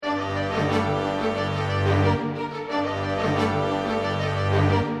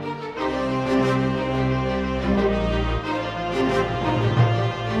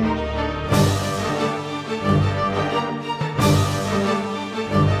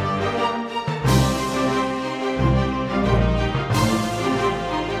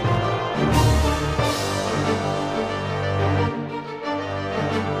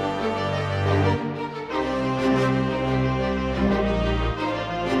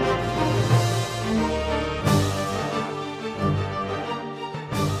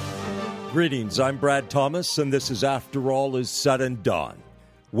Greetings, I'm Brad Thomas, and this is After All Is Said and Done.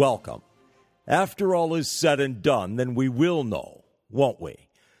 Welcome. After all is said and done, then we will know, won't we?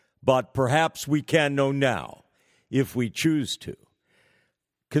 But perhaps we can know now, if we choose to.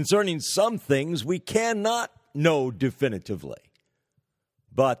 Concerning some things, we cannot know definitively.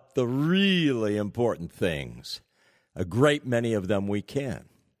 But the really important things, a great many of them we can.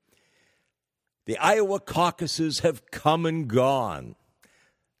 The Iowa caucuses have come and gone.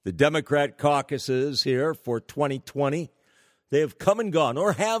 The Democrat caucuses here for 2020, they have come and gone,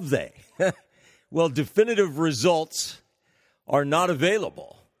 or have they? Well, definitive results are not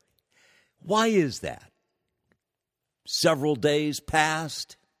available. Why is that? Several days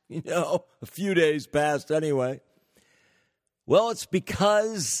passed, a few days passed anyway. Well, it's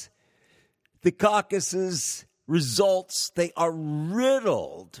because the caucuses results, they are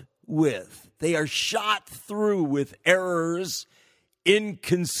riddled with, they are shot through with errors,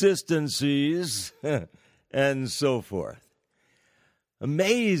 inconsistencies, and so forth.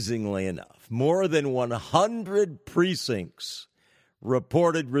 Amazingly enough, more than 100 precincts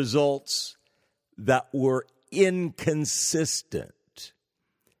reported results that were inconsistent,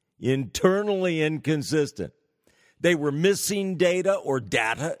 internally inconsistent. They were missing data, or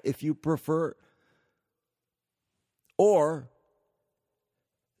data, if you prefer, or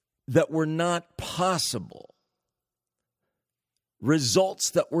that were not possible.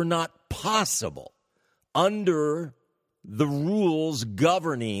 Results that were not possible under the rules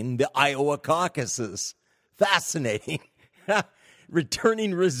governing the Iowa caucuses. Fascinating.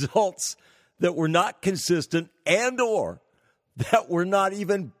 Returning results that were not consistent and or that were not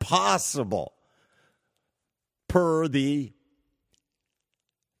even possible per the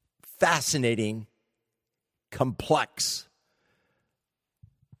fascinating, complex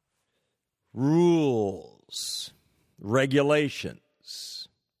rules, regulations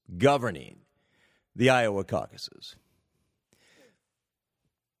governing the Iowa caucuses.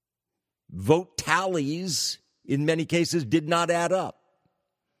 Vote tallies, in many cases, did not add up.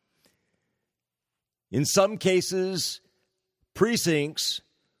 In some cases, precincts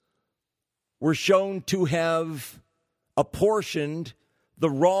were shown to have apportioned the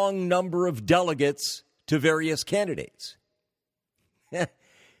wrong number of delegates to various candidates.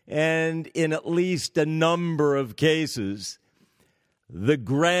 And in at least a number of cases, the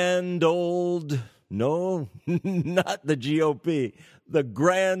grand old, no, not the GOP, the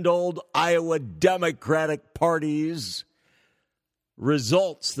grand old Iowa Democratic Party's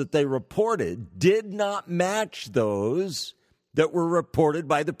results that they reported did not match those that were reported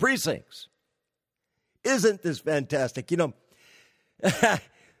by the precincts. Isn't this fantastic?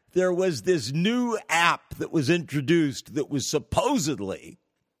 There was this new app that was introduced that was supposedly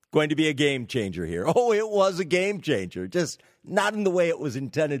going to be a game changer here. Oh, it was a game changer, just not in the way it was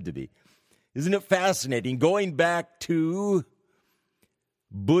intended to be. Isn't it fascinating? Going back to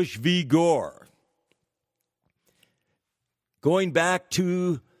Bush v. Gore, going back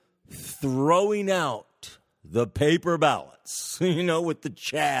to throwing out the paper ballots, with the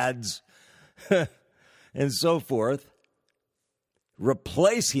Chads and so forth,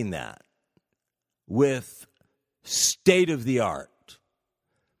 replacing that with state-of-the-art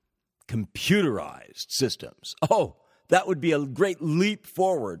computerized systems. Oh, that would be a great leap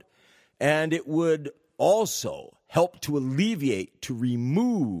forward, and it would also help to alleviate, to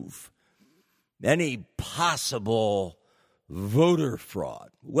remove any possible voter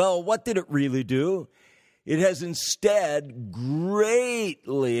fraud. Well, what did it really do? It has instead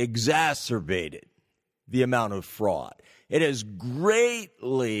greatly exacerbated the amount of fraud. It has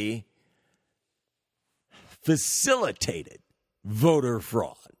greatly facilitated voter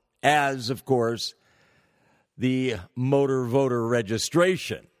fraud, as, of course, the motor voter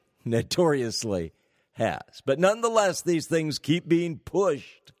registration notoriously has. But nonetheless, these things keep being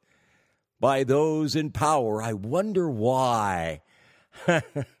pushed by those in power. I wonder why.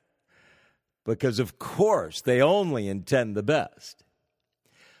 Because, of course, they only intend the best.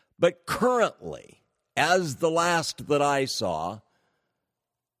 But currently, as the last that I saw,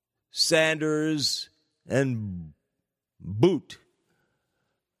 Sanders and Buttigieg,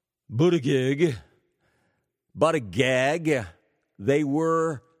 they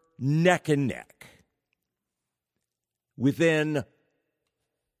were neck and neck within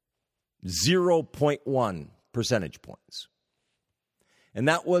 0.1 percentage points. And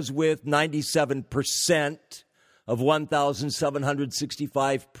that was with 97% of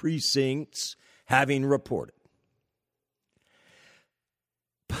 1,765 precincts having reported.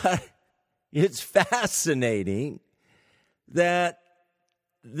 But it's fascinating that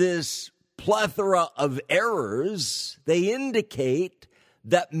this plethora of errors, they indicate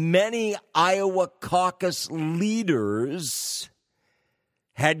that many Iowa caucus leaders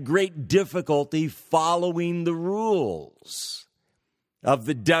had great difficulty following the rules of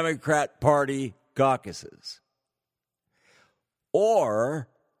the Democrat Party caucuses, or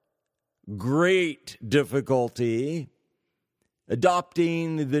great difficulty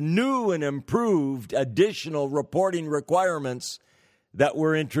adopting the new and improved additional reporting requirements that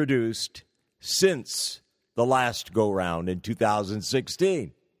were introduced since the last go-round in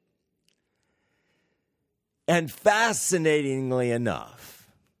 2016. And fascinatingly enough,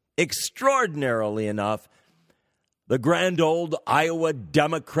 extraordinarily enough, the grand old Iowa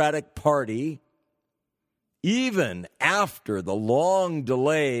Democratic Party, even after the long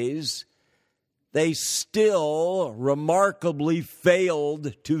delays, they still remarkably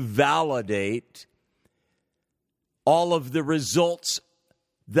failed to validate all of the results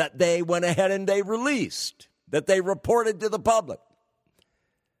that they went ahead and they released, that they reported to the public.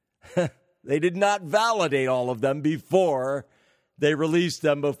 They did not validate all of them before they released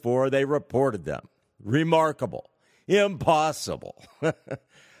them, before they reported them. Remarkable. Impossible.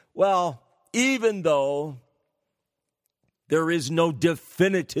 Well, even though there is no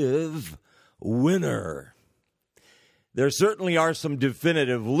definitive winner, there certainly are some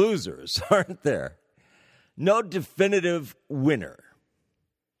definitive losers, aren't there? No definitive winner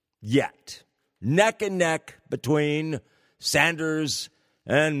yet. Neck and neck between Sanders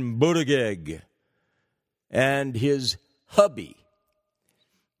and Buttigieg and his hubby,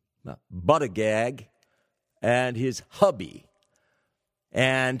 Buttigieg and his hubby,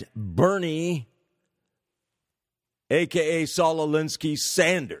 and Bernie, a.k.a. Saul Alinsky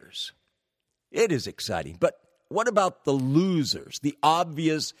Sanders. It is exciting. But what about the losers, the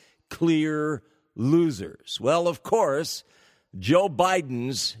obvious, clear losers? Well, of course, Joe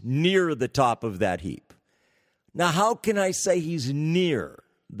Biden's near the top of that heap. Now, how can I say he's near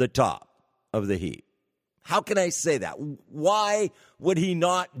the top of the heap? How can I say that? Why would he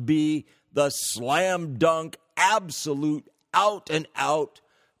not be the slam dunk, absolute, out and out,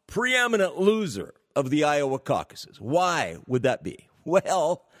 preeminent loser of the Iowa caucuses? Why would that be?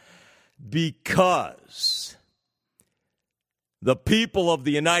 Well, because the people of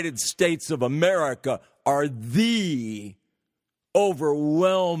the United States of America are the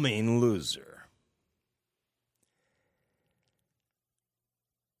overwhelming loser.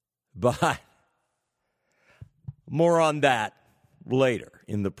 But more on that later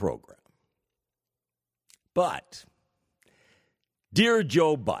in the program. But, dear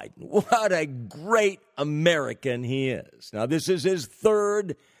Joe Biden, what a great American he is. Now, this is his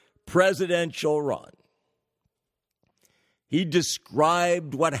third presidential run. He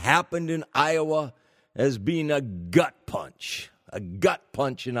described what happened in Iowa as being a gut punch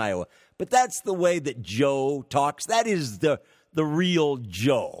in Iowa. But that's the way that Joe talks. That is the real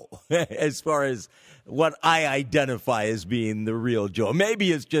Joe, as far as what I identify as being the real Joe.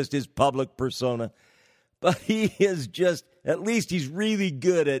 Maybe it's just his public persona, but he is just, at least he's really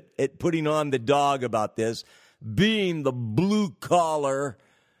good at putting on the dog about this, being the blue-collar.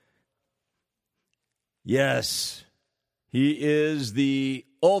 Yes, he is the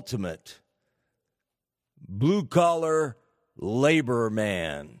ultimate blue-collar labor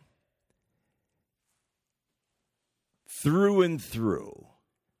man. Through and through.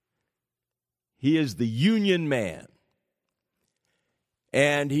 He is the union man.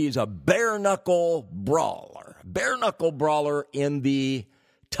 And he's a bare-knuckle brawler. Bare-knuckle brawler in the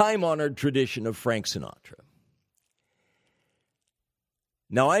time-honored tradition of Frank Sinatra.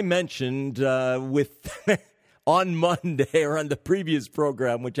 Now, I mentioned on Monday, or on the previous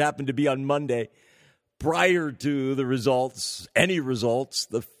program, which happened to be on Monday, prior to the results, any results,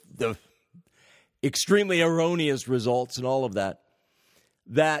 the extremely erroneous results and all of that,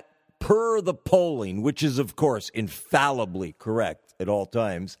 that per the polling, which is, of course, infallibly correct at all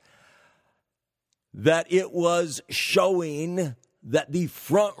times, that it was showing that the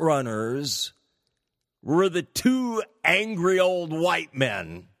front runners were the two angry old white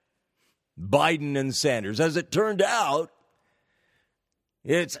men, Biden and Sanders. As it turned out,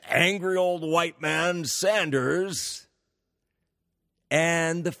 it's angry old white man Sanders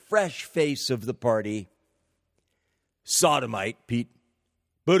and the fresh face of the party, sodomite Pete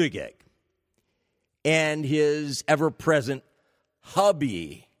Buttigieg, and his ever-present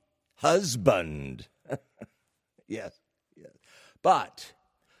husband. Yes. But,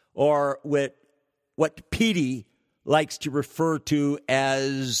 or what Petey likes to refer to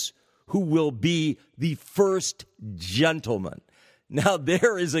as who will be the first gentleman. Now,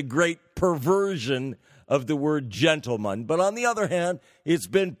 there is a great perversion of the word gentleman, but on the other hand, it's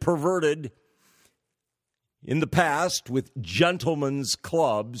been perverted in the past with gentlemen's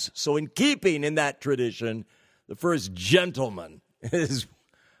clubs. So in keeping in that tradition, the first gentleman is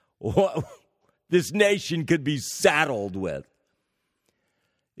what this nation could be saddled with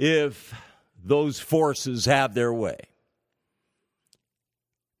if those forces have their way.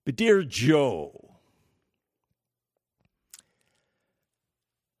 But dear Joe,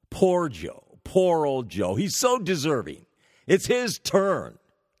 poor old Joe, he's so deserving. It's his turn,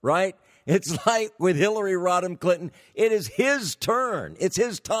 right? It's like with Hillary Rodham Clinton, it is his turn. It's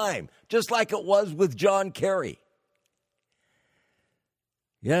his time, just like it was with John Kerry.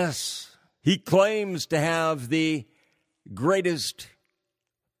 Yes, he claims to have the greatest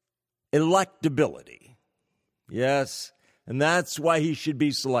electability. Yes, and that's why he should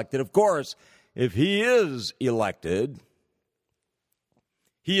be selected. Of course, if he is elected,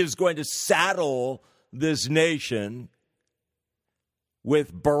 he is going to saddle this nation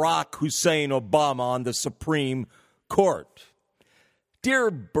with Barack Hussein Obama on the Supreme Court. Dear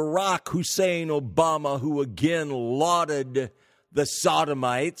Barack Hussein Obama, who again lauded the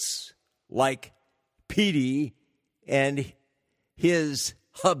sodomites like Petey and his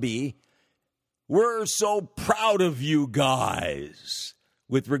hubby, we're so proud of you guys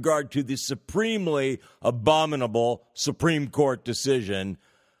with regard to the supremely abominable Supreme Court decision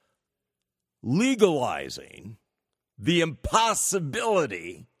legalizing the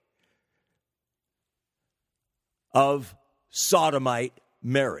impossibility of sodomite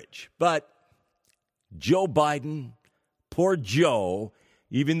marriage. But Joe Biden, poor Joe,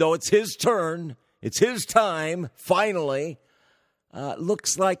 even though it's his turn, it's his time, finally,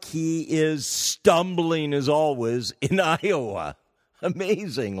 looks like he is stumbling as always in Iowa,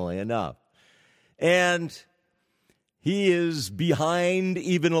 amazingly enough. And he is behind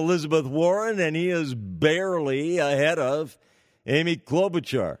even Elizabeth Warren, and he is barely ahead of Amy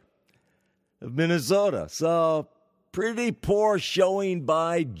Klobuchar of Minnesota. So, pretty poor showing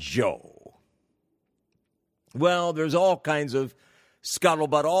by Joe. Well, there's all kinds of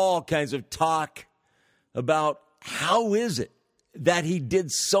scuttlebutt, all kinds of talk about how is it that he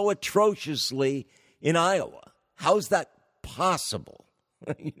did so atrociously in Iowa. How is that possible?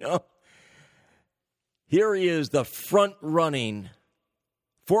 You know? Here he is, the front-running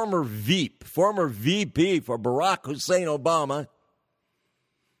former VP for Barack Hussein Obama,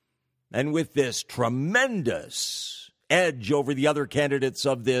 and with this tremendous edge over the other candidates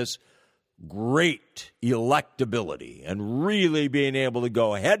of this great electability and really being able to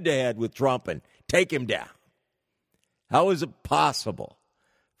go head-to-head with Trump and take him down. How is it possible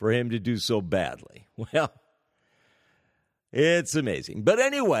for him to do so badly? Well, it's amazing. But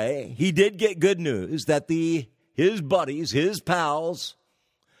anyway, he did get good news that his buddies, his pals,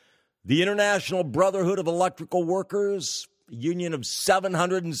 the International Brotherhood of Electrical Workers, a union of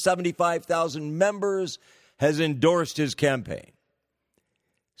 775,000 members, has endorsed his campaign.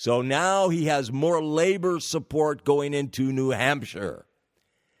 So now he has more labor support going into New Hampshire,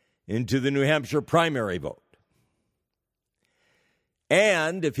 into the New Hampshire primary vote.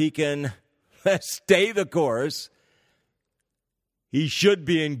 And if he can stay the course, he should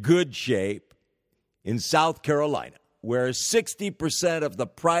be in good shape in South Carolina, where 60% of the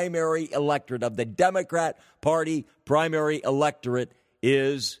primary electorate of the Democrat Party primary electorate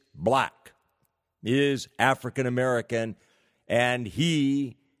is black, is African American, and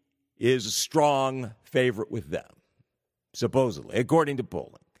he is a strong favorite with them, supposedly, according to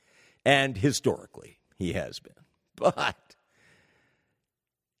polling. And historically, he has been. But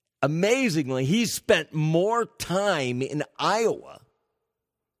amazingly, he spent more time in Iowa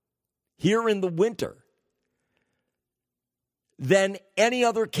here in the winter than any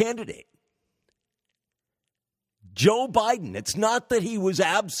other candidate. Joe Biden, it's not that he was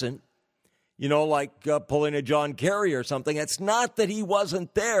absent, like pulling a John Kerry or something. It's not that he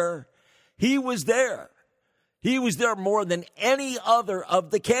wasn't there. He was there. He was there more than any other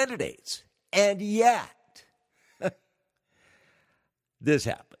of the candidates. And yet, this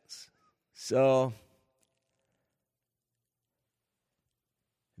happens. So,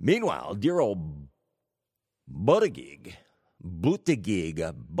 meanwhile, dear old Buttigieg,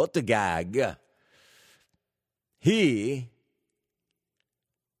 he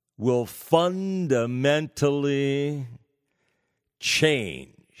will fundamentally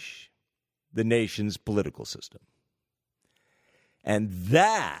change the nation's political system. And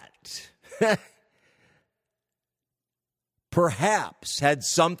that perhaps had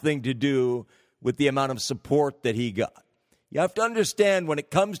something to do with the amount of support that he got. You have to understand, when it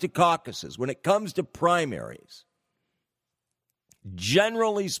comes to caucuses, when it comes to primaries,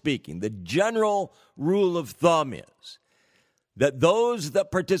 generally speaking, the general rule of thumb is that those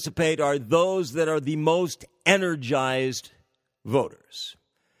that participate are those that are the most energized voters.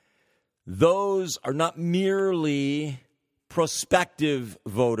 Those are not merely prospective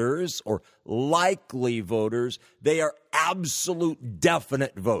voters or likely voters. They are absolute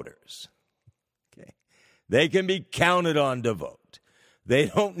definite voters. Okay. They can be counted on to vote. They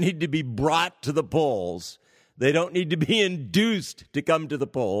don't need to be brought to the polls. They don't need to be induced to come to the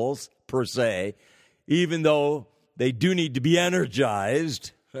polls, per se, even though they do need to be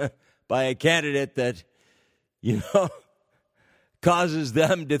energized by a candidate that, causes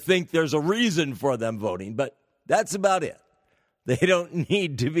them to think there's a reason for them voting. But that's about it. They don't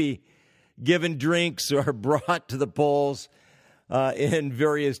need to be given drinks or brought to the polls in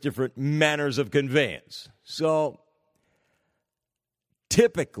various different manners of conveyance. So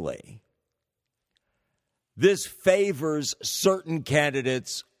typically, this favors certain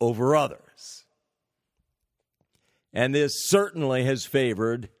candidates over others. And this certainly has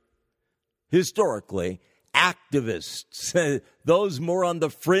favored, historically, activists, those more on the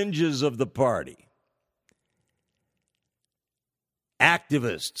fringes of the party.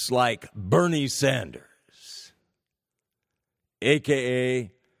 Activists like Bernie Sanders,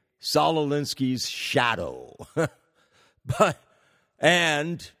 a.k.a. Saul Alinsky's shadow,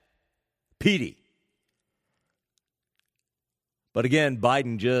 and Petey. But again,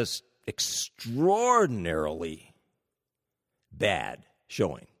 Biden just extraordinarily bad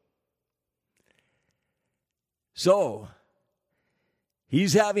showing. So,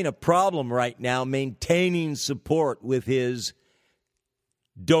 he's having a problem right now maintaining support with his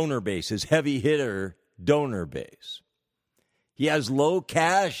donor base, his heavy hitter donor base. He has low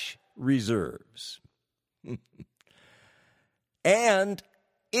cash reserves. And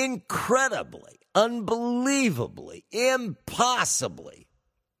incredibly, unbelievably, impossibly,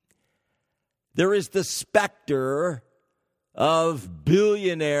 there is the specter of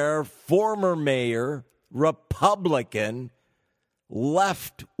billionaire, former mayor, Republican,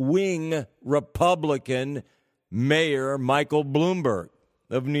 left-wing Republican Mayor Michael Bloomberg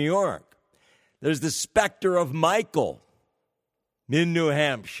of New York. There's the specter of Michael in New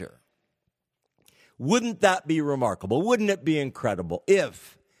Hampshire. Wouldn't that be remarkable? Wouldn't it be incredible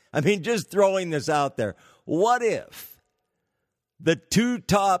if, just throwing this out there, what if the two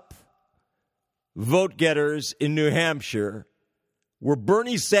top vote getters in New Hampshire were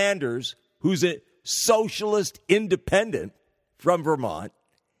Bernie Sanders, who's a socialist independent from Vermont,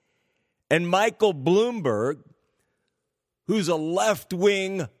 and Michael Bloomberg, who's a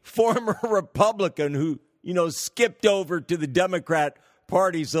left-wing former Republican who, skipped over to the Democrat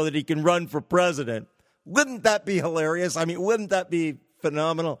Party so that he can run for president. Wouldn't that be hilarious? Wouldn't that be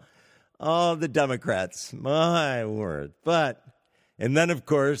phenomenal? Oh, the Democrats, my word. And then, of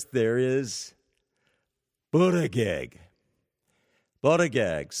course, there is Buttigieg.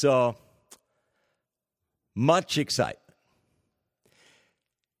 So, much excitement.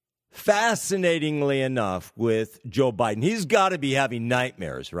 Fascinatingly enough, with Joe Biden, he's got to be having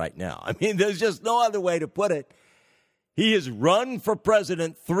nightmares right now. There's just no other way to put it. He has run for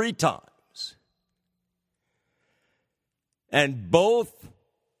president 3 times. And both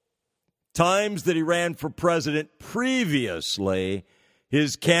times that he ran for president previously,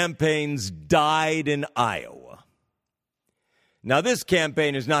 his campaigns died in Iowa. Now, this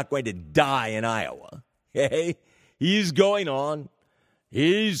campaign is not going to die in Iowa. Okay? He's going on.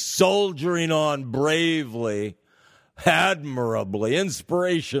 He's soldiering on bravely, admirably,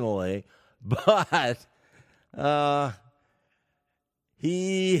 inspirationally. But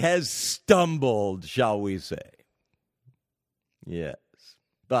he has stumbled, shall we say. Yes.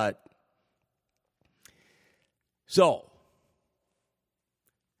 But, so,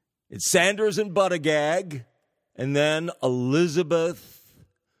 it's Sanders and Buttigieg, and then Elizabeth,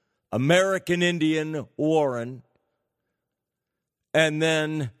 American Indian Warren, and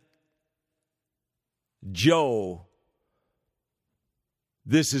then Joe,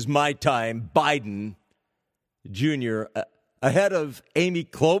 this is my time, Biden Jr., ahead of Amy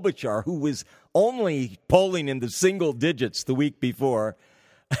Klobuchar, who was only polling in the single digits the week before,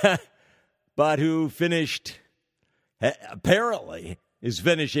 but who apparently is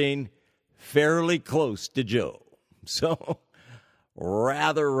finishing fairly close to Joe. So,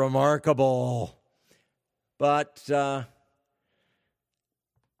 rather remarkable. But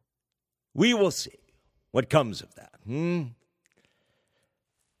we will see what comes of that.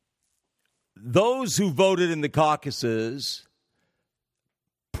 Those who voted in the caucuses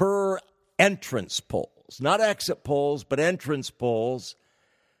per entrance polls, not exit polls, but entrance polls,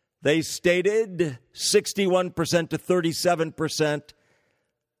 they stated 61% to 37%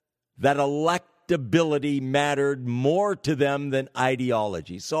 that electability mattered more to them than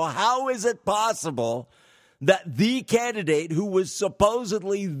ideology. So how is it possible that the candidate who was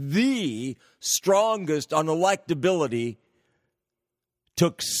supposedly the strongest on electability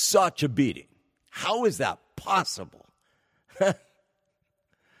took such a beating? How is that possible?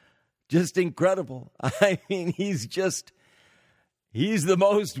 Just incredible. I mean, he's the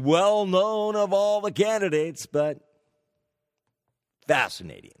most well-known of all the candidates, but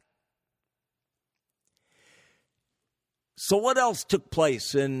fascinating. So what else took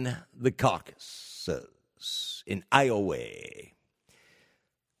place in the caucuses in Iowa?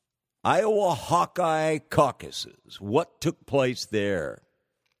 Iowa Hawkeye caucuses. What took place there?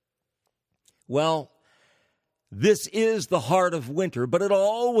 Well, this is the heart of winter, but it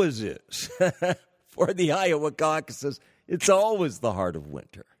always is. For the Iowa caucuses, it's always the heart of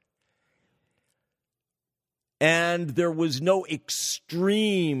winter. And there was no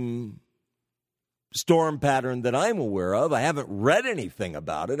extreme storm pattern that I'm aware of. I haven't read anything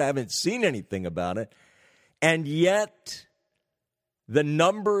about it. I haven't seen anything about it. And yet, the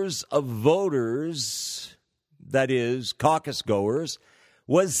numbers of voters, that is, caucus goers,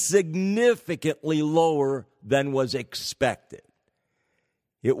 was significantly lower than was expected.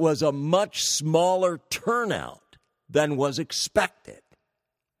 It was a much smaller turnout than was expected.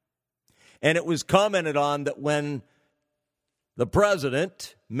 And it was commented on that when the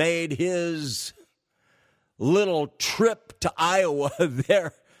president made his little trip to Iowa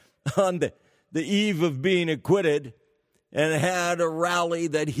there on the eve of being acquitted and had a rally,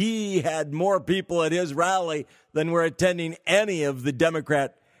 that he had more people at his rally than were attending any of the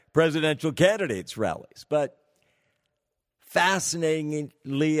Democrat presidential candidates' rallies. But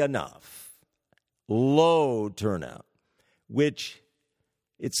fascinatingly enough, low turnout, which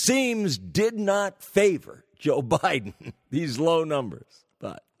it seems did not favor Joe Biden, these low numbers.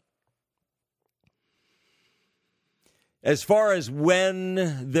 But as far as when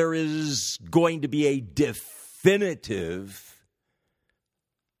there is going to be a definitive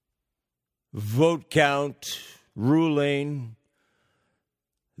vote count ruling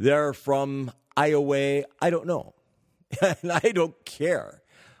there from Iowa, I don't know. And I don't care.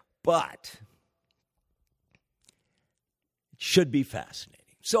 But it should be fascinating.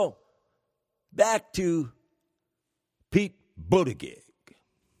 So, back to Pete Buttigieg.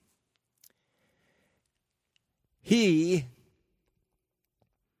 He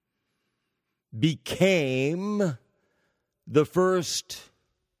became the first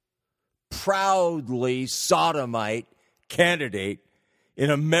proudly sodomite candidate in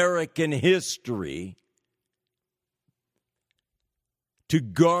American history to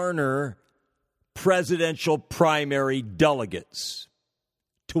garner presidential primary delegates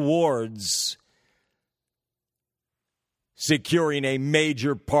towards securing a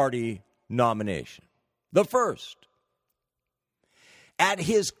major party nomination. The first. At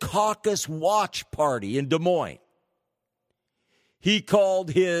his caucus watch party in Des Moines, he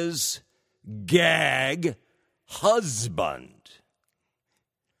called his gag husband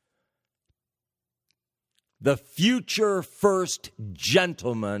the future first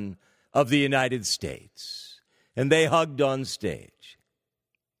gentleman of the United States. And they hugged on stage.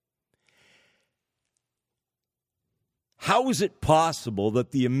 How is it possible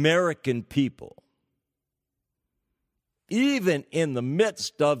that the American people, even in the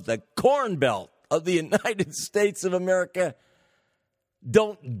midst of the Corn Belt of the United States of America,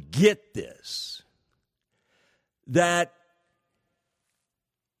 don't get this? That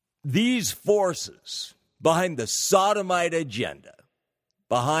these forces behind the sodomite agenda,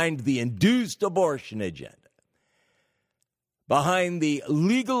 behind the induced abortion agenda, behind the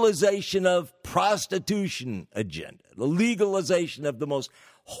legalization of prostitution agenda, the legalization of the most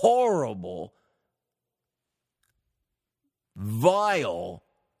horrible, vile,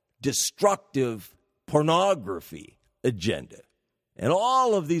 destructive pornography agenda, and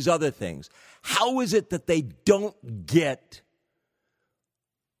all of these other things, how is it that they don't get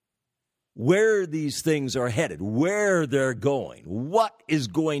where these things are headed, where they're going, what is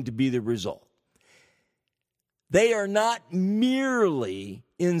going to be the result? They are not merely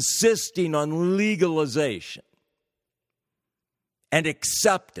insisting on legalization and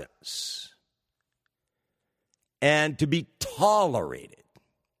acceptance and to be tolerated.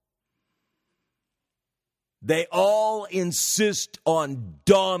 They all insist on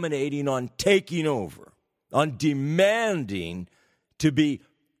dominating, on taking over, on demanding to be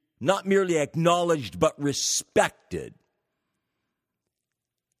not merely acknowledged, but respected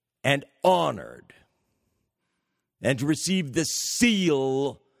and honored, and to receive the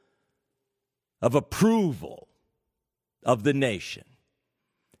seal of approval of the nation.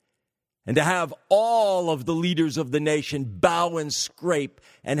 and to have all of the leaders of the nation bow and scrape,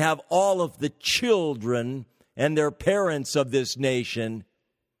 and have all of the children and their parents of this nation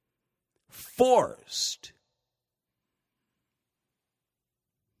forced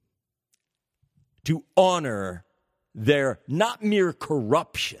to honor their not mere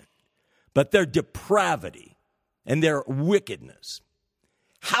corruption, but their depravity and their wickedness.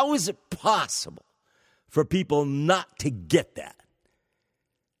 How is it possible for people not to get that?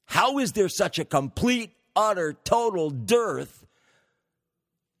 How is there such a complete, utter, total dearth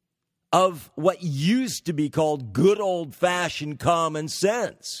of what used to be called good old-fashioned common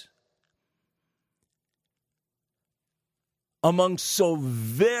sense among so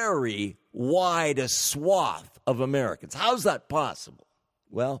very wide a swath of Americans? How's that possible?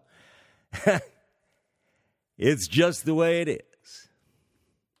 Well, it's just the way it is.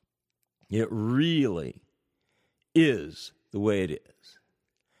 It really is the way it is.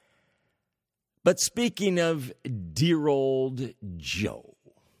 But speaking of dear old Joe,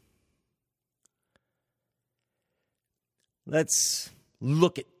 let's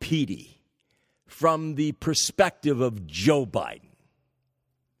look at Petey from the perspective of Joe Biden.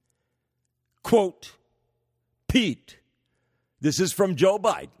 Quote, Pete, this is from Joe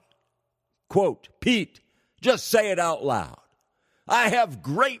Biden. Quote, Pete, just say it out loud. I have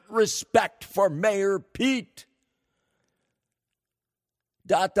great respect for Mayor Pete. ...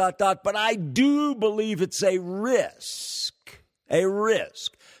 But I do believe it's a risk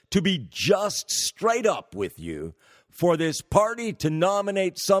to be just straight up with you for this party to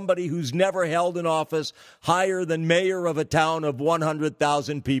nominate somebody who's never held an office higher than mayor of a town of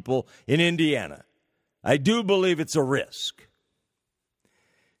 100,000 people in Indiana. I do believe it's a risk.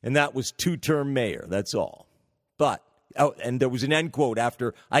 And that was two-term mayor, that's all. But, and there was an end quote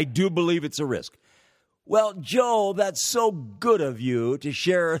after, I do believe it's a risk. Well, Joe, that's so good of you to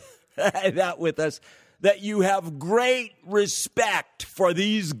share that with us, that you have great respect for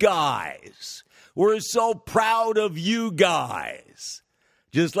these guys. We're so proud of you guys,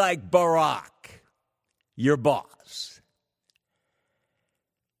 just like Barack, your boss.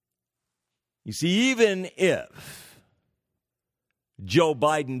 You see, even if Joe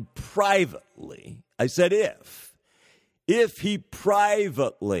Biden privately, I said if he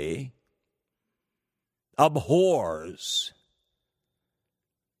privately abhors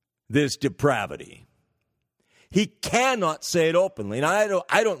this depravity, he cannot say it openly. And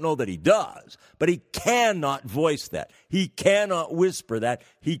I don't know that he does, but he cannot voice that. He cannot whisper that.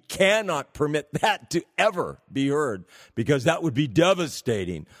 He cannot permit that to ever be heard, because that would be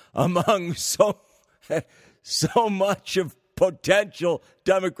devastating among so much of potential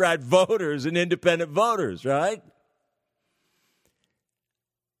Democrat voters and independent voters, right?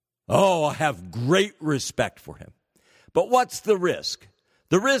 Oh, I have great respect for him. But what's the risk?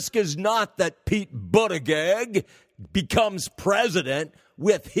 The risk is not that Pete Buttigieg becomes president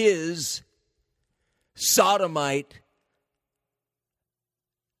with his sodomite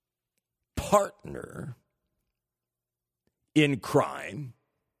partner in crime.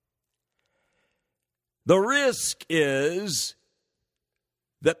 The risk is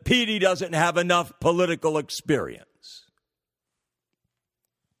that Petey doesn't have enough political experience.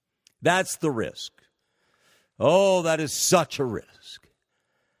 That's the risk. Oh, that is such a risk.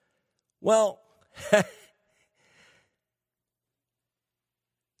 Well,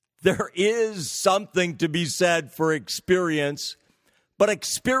 there is something to be said for experience, but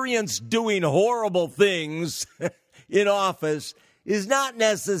experience doing horrible things in office is not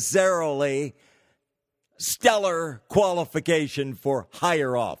necessarily stellar qualification for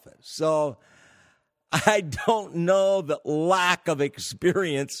higher office. So I don't know that lack of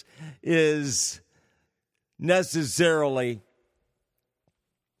experience is necessarily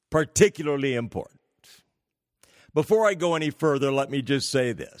particularly important. Before I go any further, let me just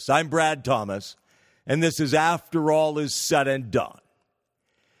say this. I'm Brad Thomas, and this is After All Is Said and Done.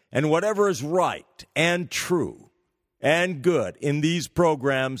 And whatever is right and true and good in these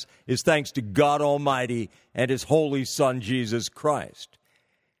programs is thanks to God Almighty and His Holy Son, Jesus Christ.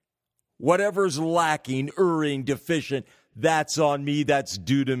 Whatever's lacking, erring, deficient, that's on me, that's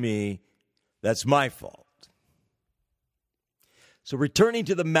due to me, that's my fault. So returning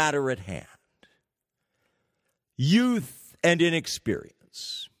to the matter at hand, youth and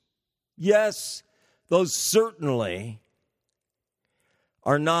inexperience. Yes, those certainly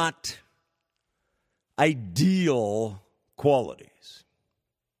are not ideal qualities.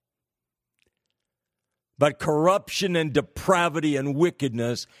 But corruption and depravity and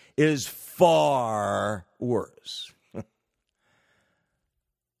wickedness is far worse.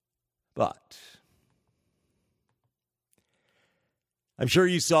 But I'm sure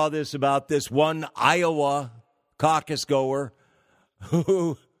you saw this about this one Iowa caucus goer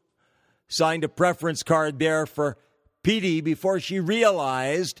who signed a preference card there for Petey before she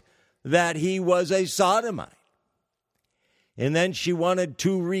realized that he was a sodomite. And then she wanted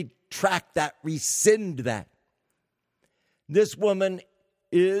to retract that, rescind that. This woman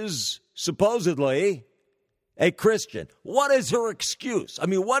is supposedly a Christian. What is her excuse? I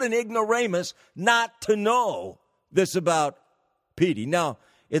mean, what an ignoramus not to know this about Petey. Now,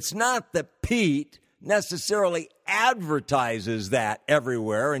 it's not that Pete necessarily advertises that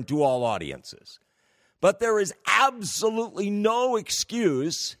everywhere and to all audiences. But there is absolutely no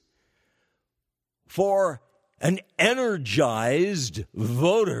excuse for an energized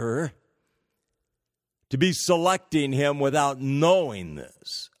voter to be selecting him without knowing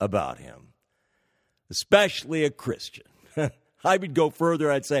this about him, especially a Christian. I would go further.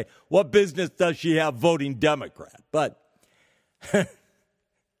 I'd say, what business does she have voting Democrat? But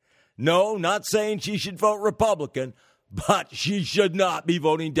no, not saying she should vote Republican, but she should not be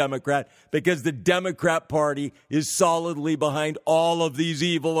voting Democrat because the Democrat Party is solidly behind all of these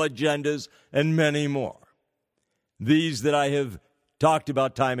evil agendas and many more. These that I have talked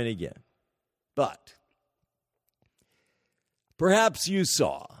about time and again. But perhaps you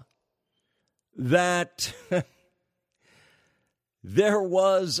saw that there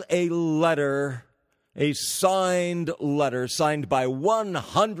was a letter, a signed letter, signed by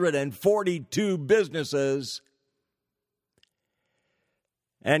 142 businesses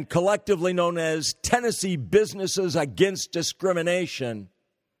and collectively known as Tennessee Businesses Against Discrimination,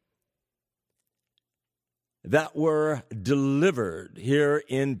 that were delivered here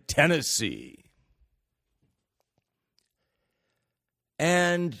in Tennessee.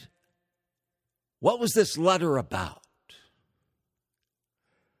 And what was this letter about?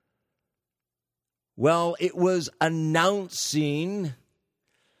 Well, it was announcing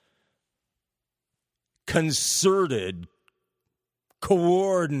concerted,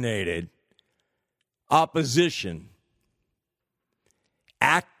 coordinated opposition,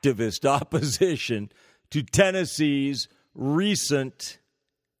 activist opposition to Tennessee's recent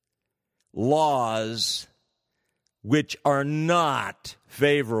laws, which are not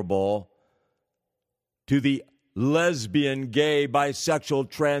favorable to the lesbian, gay, bisexual,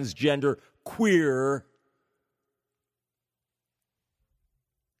 transgender, queer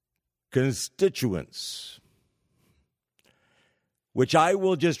constituents, which I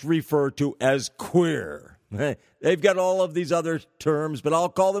will just refer to as queer. They've got all of these other terms, but I'll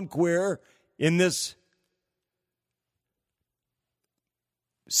call them queer in this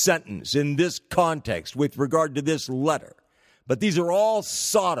sentence, in this context, with regard to this letter. But these are all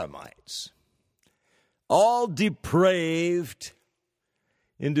sodomites, all depraved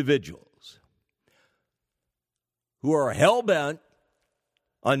individuals who are hell-bent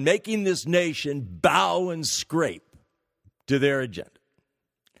on making this nation bow and scrape to their agenda.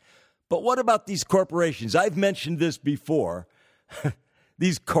 But what about these corporations? I've mentioned this before.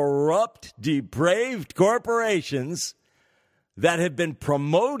 These corrupt, depraved corporations that have been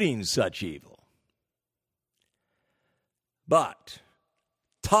promoting such evil. But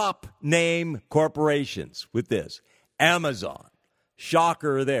top name corporations with this: Amazon,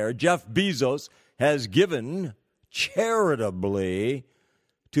 shocker there. Jeff Bezos has given charitably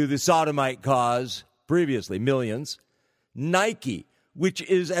to the sodomite cause previously, millions. Nike, which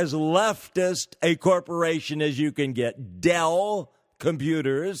is as leftist a corporation as you can get. Dell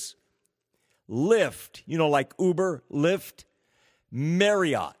Computers. Lyft, like Uber, Lyft.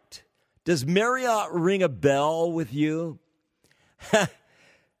 Marriott. Does Marriott ring a bell with you?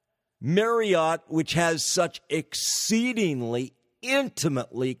 Marriott, which has such exceedingly,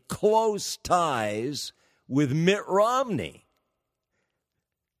 intimately close ties with Mitt Romney,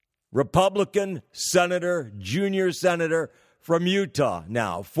 Republican senator, junior senator from Utah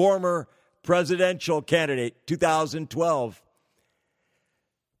now, former presidential candidate, 2012,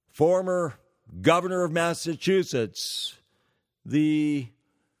 former governor of Massachusetts, the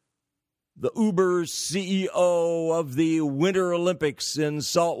Uber CEO of the Winter Olympics in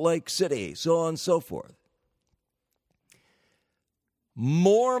Salt Lake City, so on and so forth.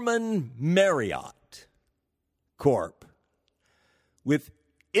 Mormon Marriott Corp, with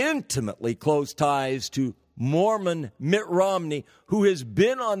intimately close ties to Mormon Mitt Romney, who has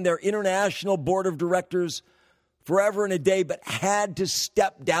been on their international board of directors forever and a day, but had to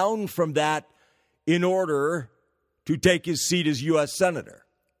step down from that in order to take his seat as U.S. Senator.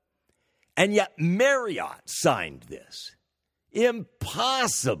 And yet Marriott signed this.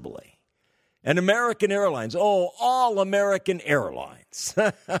 Impossibly. And American Airlines, all American Airlines.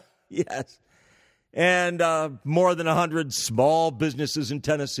 Yes. and more than 100 small businesses in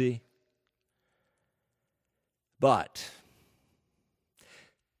Tennessee. But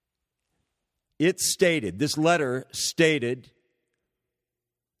this letter stated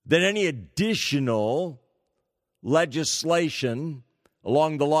that any additional legislation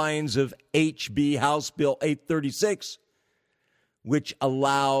along the lines of HB House Bill 836, which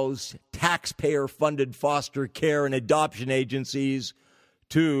allows taxpayer-funded foster care and adoption agencies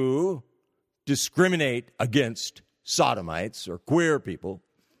to discriminate against sodomites or queer people,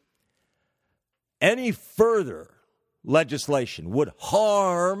 any further legislation would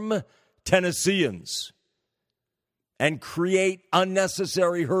harm Tennesseans and create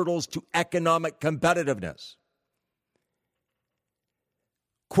unnecessary hurdles to economic competitiveness.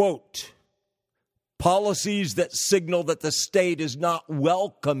 Quote, policies that signal that the state is not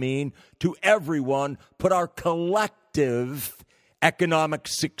welcoming to everyone put our collective economic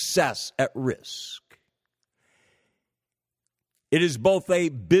success at risk. It is both a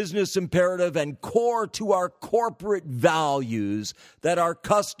business imperative and core to our corporate values that our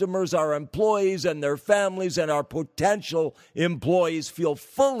customers, our employees, and their families, and our potential employees feel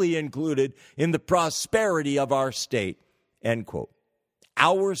fully included in the prosperity of our state. End quote.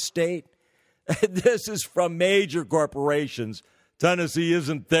 Our state? This is from major corporations. Tennessee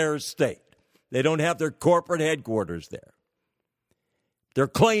isn't their state. They don't have their corporate headquarters there. They're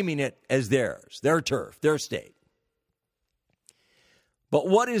claiming it as theirs, their turf, their state. But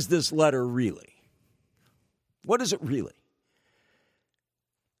what is this letter really? What is it really?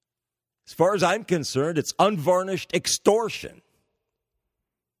 As far as I'm concerned, it's unvarnished extortion.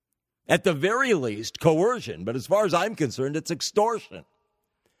 At the very least, coercion. But as far as I'm concerned, it's extortion.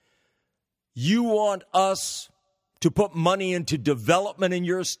 You want us to put money into development in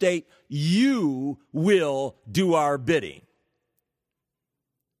your state, you will do our bidding.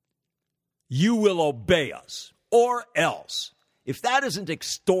 You will obey us, or else. If that isn't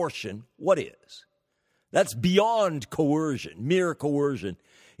extortion, what is? That's beyond coercion, mere coercion.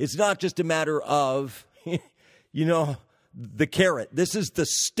 It's not just a matter of, the carrot. This is the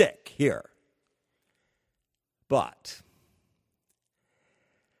stick here. But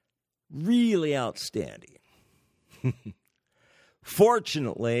really outstanding.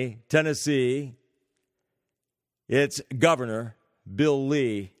 Fortunately, Tennessee, its governor, Bill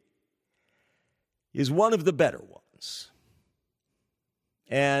Lee, is one of the better ones.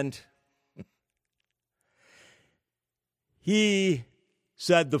 And he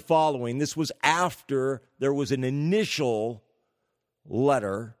said the following. This was after there was an initial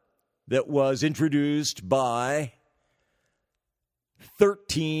letter that was introduced by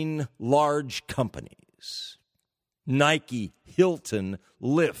 13 large companies: Nike, Hilton,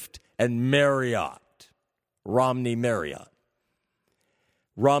 Lyft, and Marriott. Romney Marriott.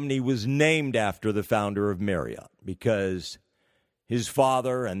 Romney was named after the founder of Marriott because his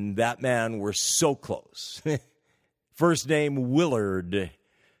father and that man were so close. First name Willard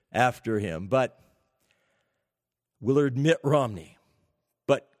after him, but Willard Mitt Romney.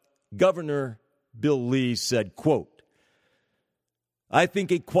 But Governor Bill Lee said, quote, I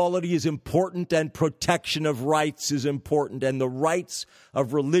think equality is important and protection of rights is important and the rights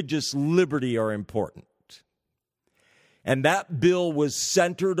of religious liberty are important. And that bill was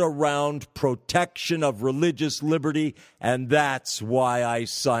centered around protection of religious liberty, and that's why I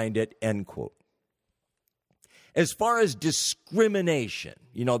signed it, end quote. As far as discrimination,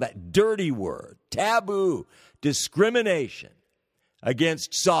 that dirty word, taboo, discrimination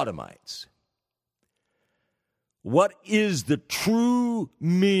against sodomites. What is the true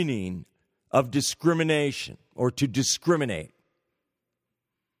meaning of discrimination or to discriminate?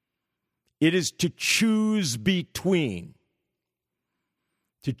 It is to choose between,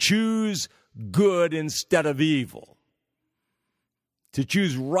 to choose good instead of evil, to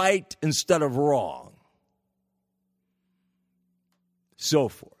choose right instead of wrong, so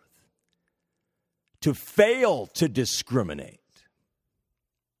forth. To fail to discriminate.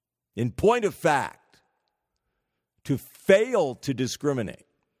 In point of fact, to fail to discriminate,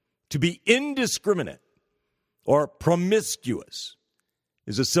 to be indiscriminate or promiscuous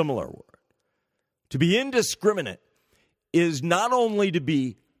is a similar word. To be indiscriminate is not only to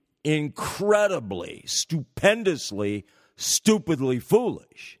be incredibly, stupendously, stupidly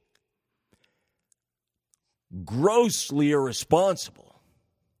foolish, grossly irresponsible,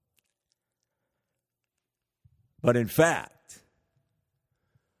 but in fact,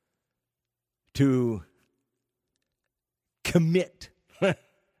 to commit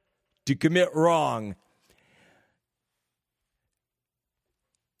wrong.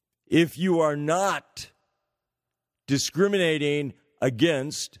 If you are not discriminating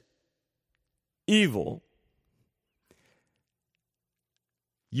against evil.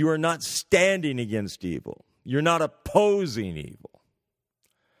 You are not standing against evil. You're not opposing evil.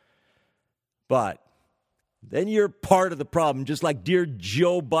 But then you're part of the problem, just like dear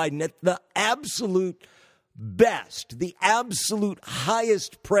Joe Biden. At the absolute best, the absolute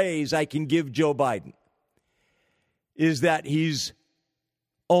highest praise I can give Joe Biden is that he's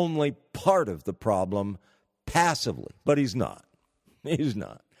only part of the problem passively, but he's not. He's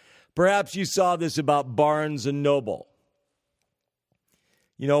not. Perhaps you saw this about Barnes and Noble.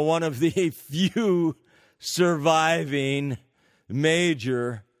 You know, one of the few surviving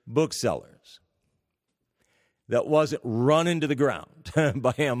major booksellers that wasn't run into the ground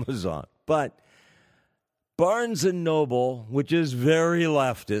by Amazon. But Barnes and Noble, which is very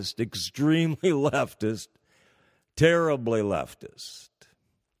leftist, extremely leftist, terribly leftist,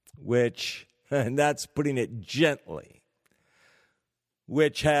 which, and that's putting it gently,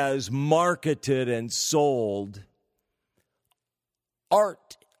 which has marketed and sold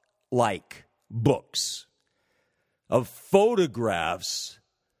art-like books of photographs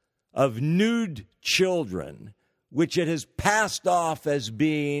of nude children, which it has passed off as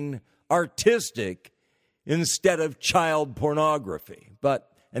being artistic instead of child pornography.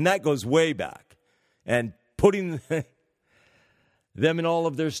 And that goes way back. And putting them in all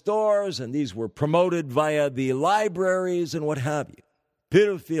of their stores, and these were promoted via the libraries and what have you.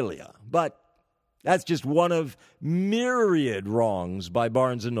 Pedophilia. But that's just one of myriad wrongs by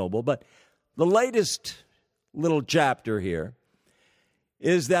Barnes & Noble. But the latest little chapter here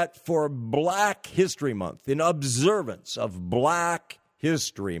is that for Black History Month, in observance of Black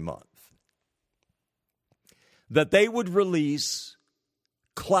History Month, that they would release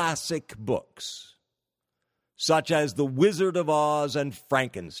classic books, such as The Wizard of Oz and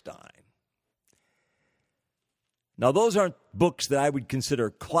Frankenstein. Now, those aren't books that I would consider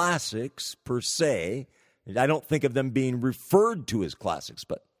classics per se. I don't think of them being referred to as classics,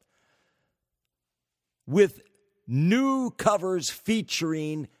 but with new covers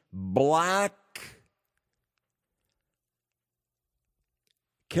featuring black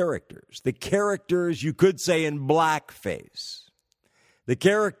characters. The characters, you could say, in blackface. The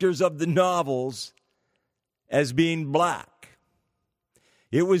characters of the novels as being black.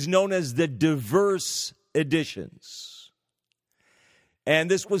 It was known as the diverse editions.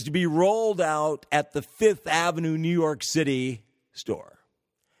 And this was to be rolled out at the Fifth Avenue, New York City store.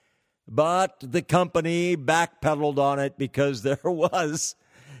 But the company backpedaled on it because there was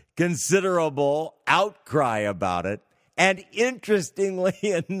considerable outcry about it. And interestingly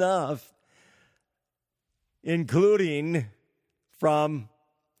enough, including from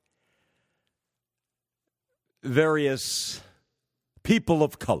various people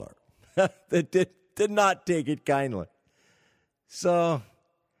of color that did not take it kindly. So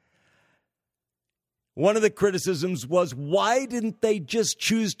one of the criticisms was, why didn't they just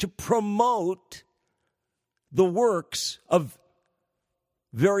choose to promote the works of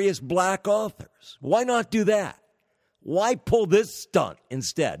various black authors? Why not do that? Why pull this stunt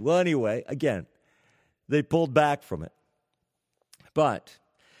instead? Well, anyway, again, they pulled back from it. But,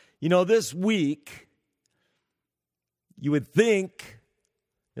 you know, this week, you would think,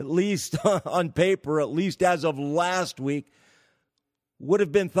 at least on paper, at least as of last week, would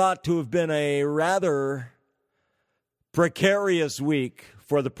have been thought to have been a rather precarious week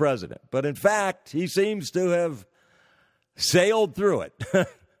for the president. But in fact, he seems to have sailed through it,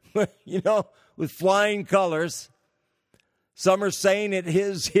 you know, with flying colors. Some are saying it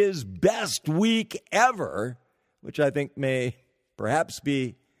is his best week ever, which I think may perhaps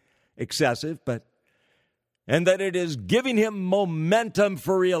be excessive, and that it is giving him momentum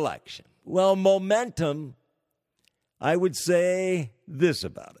for re-election. Well, momentum, I would say this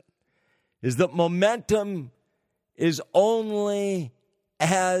about it, is that momentum is only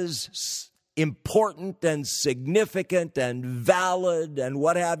as important and significant and valid and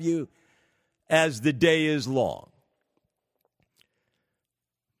what have you as the day is long.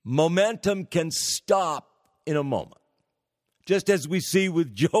 Momentum can stop in a moment, just as we see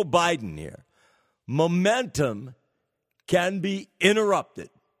with Joe Biden here. Momentum can be interrupted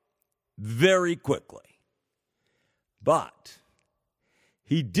very quickly. But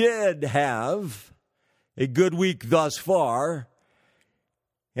he did have a good week thus far,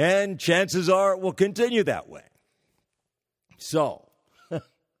 and chances are it will continue that way. So,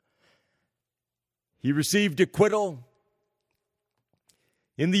 he received acquittal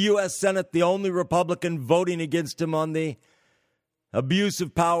in the U.S. Senate, the only Republican voting against him on the abuse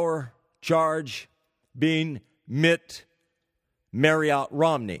of power charge being Mitt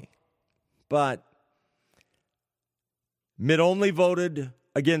Romney. But Mitt only voted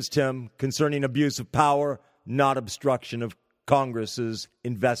against him concerning abuse of power, not obstruction of Congress's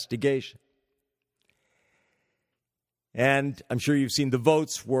investigation. And I'm sure you've seen the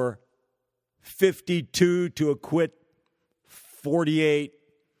votes were 52 to acquit, 48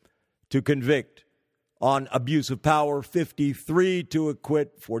 to convict on abuse of power, 53 to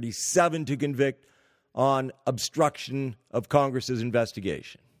acquit, 47 to convict on obstruction of Congress's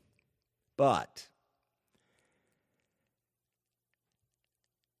investigation. But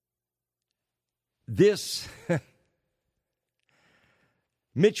this,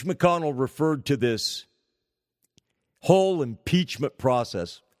 Mitch McConnell referred to this whole impeachment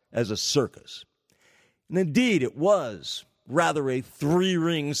process as a circus. And indeed, it was rather a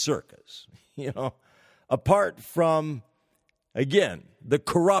three-ring circus. Apart from, again, the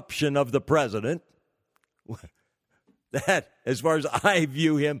corruption of the president, that, as far as I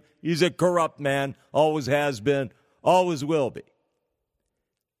view him, he's a corrupt man, always has been, always will be.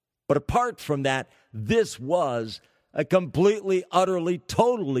 But apart from that, this was a completely, utterly,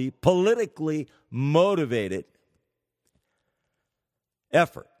 totally politically motivated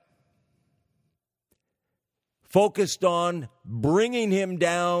effort, focused on bringing him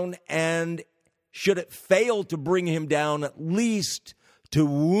down, and should it fail to bring him down, at least to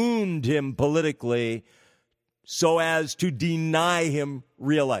wound him politically so as to deny him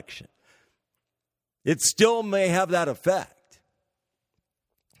re-election. It still may have that effect.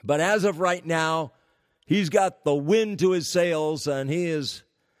 But as of right now, he's got the wind to his sails, and he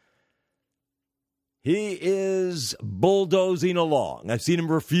is bulldozing along. I've seen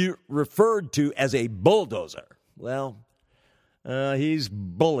him referred to as a bulldozer. Well, he's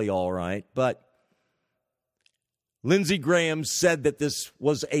bully, all right. But Lindsey Graham said that this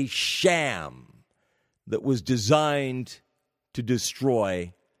was a sham that was designed to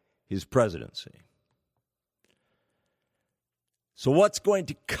destroy his presidency. So what's going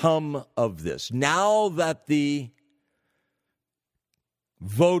to come of this? Now that the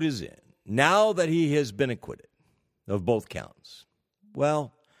vote is in, now that he has been acquitted of both counts,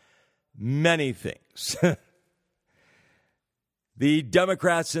 well, many things. The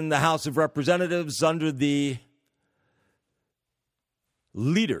Democrats in the House of Representatives, under the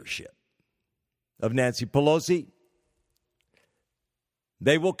leadership of Nancy Pelosi,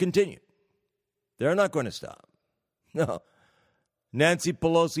 they will continue. They're not going to stop. No. Nancy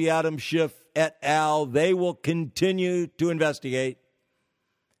Pelosi, Adam Schiff, et al., they will continue to investigate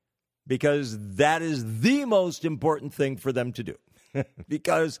because that is the most important thing for them to do.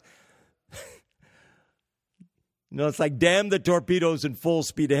 Because, it's like damn the torpedoes and full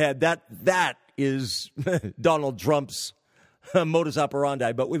speed ahead. That is Donald Trump's modus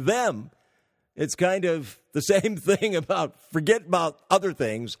operandi. But with them, it's kind of the same thing about forget about other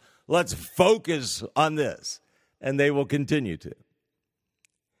things. Let's focus on this. And they will continue to.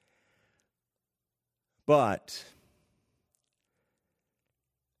 But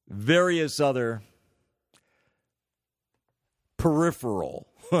various other peripheral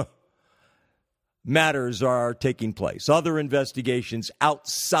matters are taking place, other investigations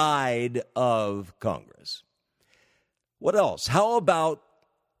outside of Congress. What else? How about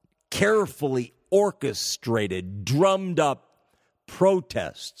carefully orchestrated, drummed up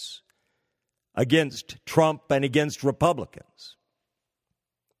protests against Trump and against Republicans?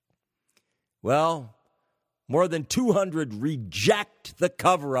 Well, more than 200 reject the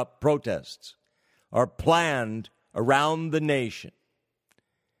cover-up protests are planned around the nation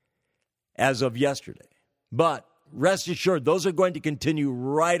as of yesterday. But rest assured, those are going to continue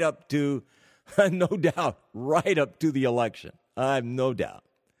right up to, no doubt, right up to the election. I have no doubt.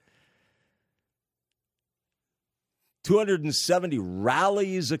 270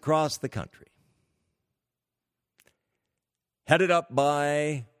 rallies across the country, headed up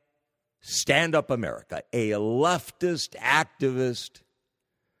by Stand Up America, a leftist, activist,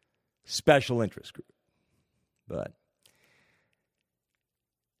 special interest group. But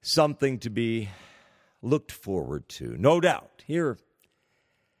something to be looked forward to, no doubt. Here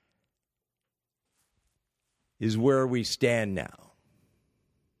is where we stand now.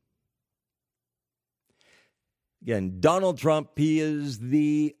 Again, Donald Trump, he is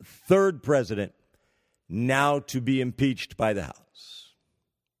the third president now to be impeached by the House.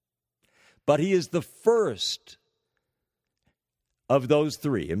 But he is the first of those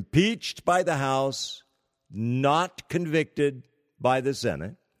three, impeached by the House, not convicted by the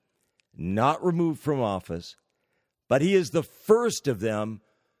Senate, not removed from office, but he is the first of them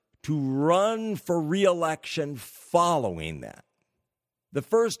to run for re-election following that. The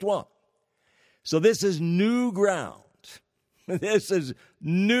first one. So this is new ground. This is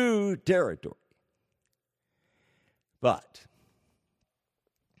new territory. But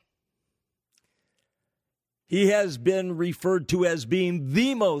He has been referred to as being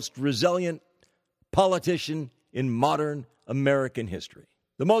the most resilient politician in modern American history.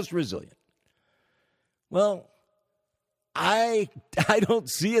 The most resilient. Well, I don't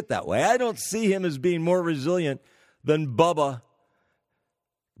see it that way. I don't see him as being more resilient than Bubba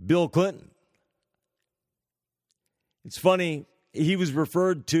Bill Clinton. It's funny, he was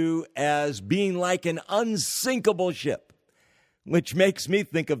referred to as being like an unsinkable ship, which makes me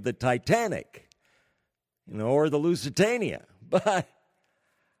think of the Titanic, or the Lusitania, but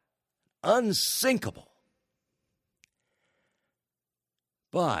unsinkable.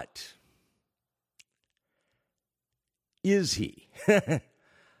 But is he?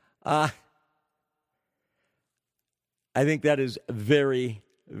 I think that is very,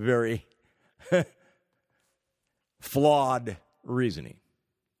 very flawed reasoning.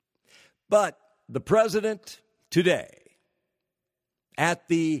 But the president today, at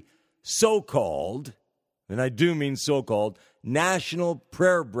the so-called, and I do mean so-called, National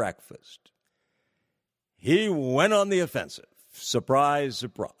Prayer Breakfast, he went on the offensive. Surprise,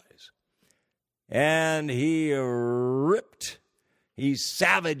 surprise. And he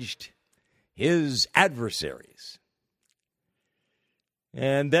savaged his adversaries.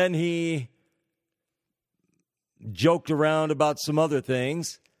 And then he joked around about some other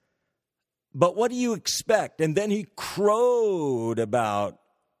things. But what do you expect? And then he crowed about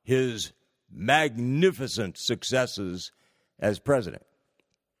his magnificent successes as president.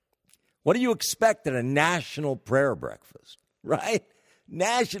 What do you expect at a national prayer breakfast, right?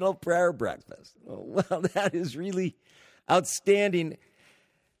 National prayer breakfast. Well, that is really outstanding.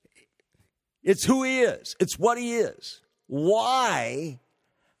 It's who he is. It's what he is. Why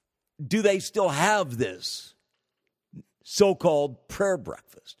do they still have this so-called prayer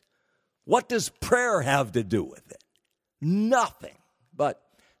breakfast? What does prayer have to do with it? Nothing. But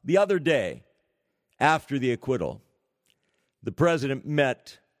the other day, after the acquittal, the president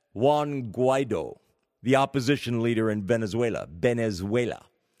met Juan Guaido, the opposition leader in Venezuela.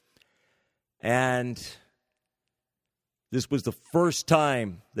 And this was the first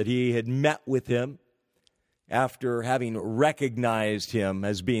time that he had met with him after having recognized him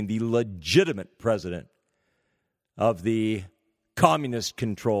as being the legitimate president of the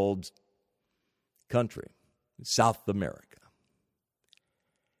communist-controlled country, South America.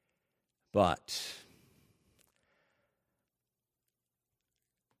 But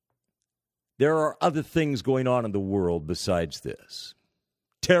there are other things going on in the world besides this.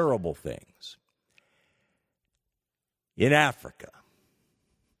 Terrible things. In Africa.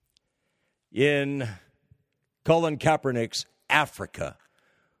 In Colin Kaepernick's Africa,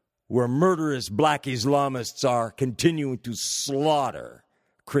 where murderous black Islamists are continuing to slaughter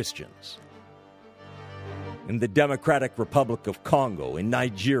Christians. In the Democratic Republic of Congo, in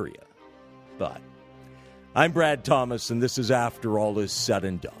Nigeria. But I'm Brad Thomas, and this is After All Is Said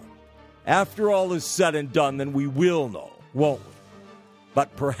and Done. After all is said and done, then we will know, won't we?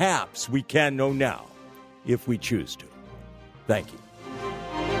 But perhaps we can know now if we choose to. Thank you.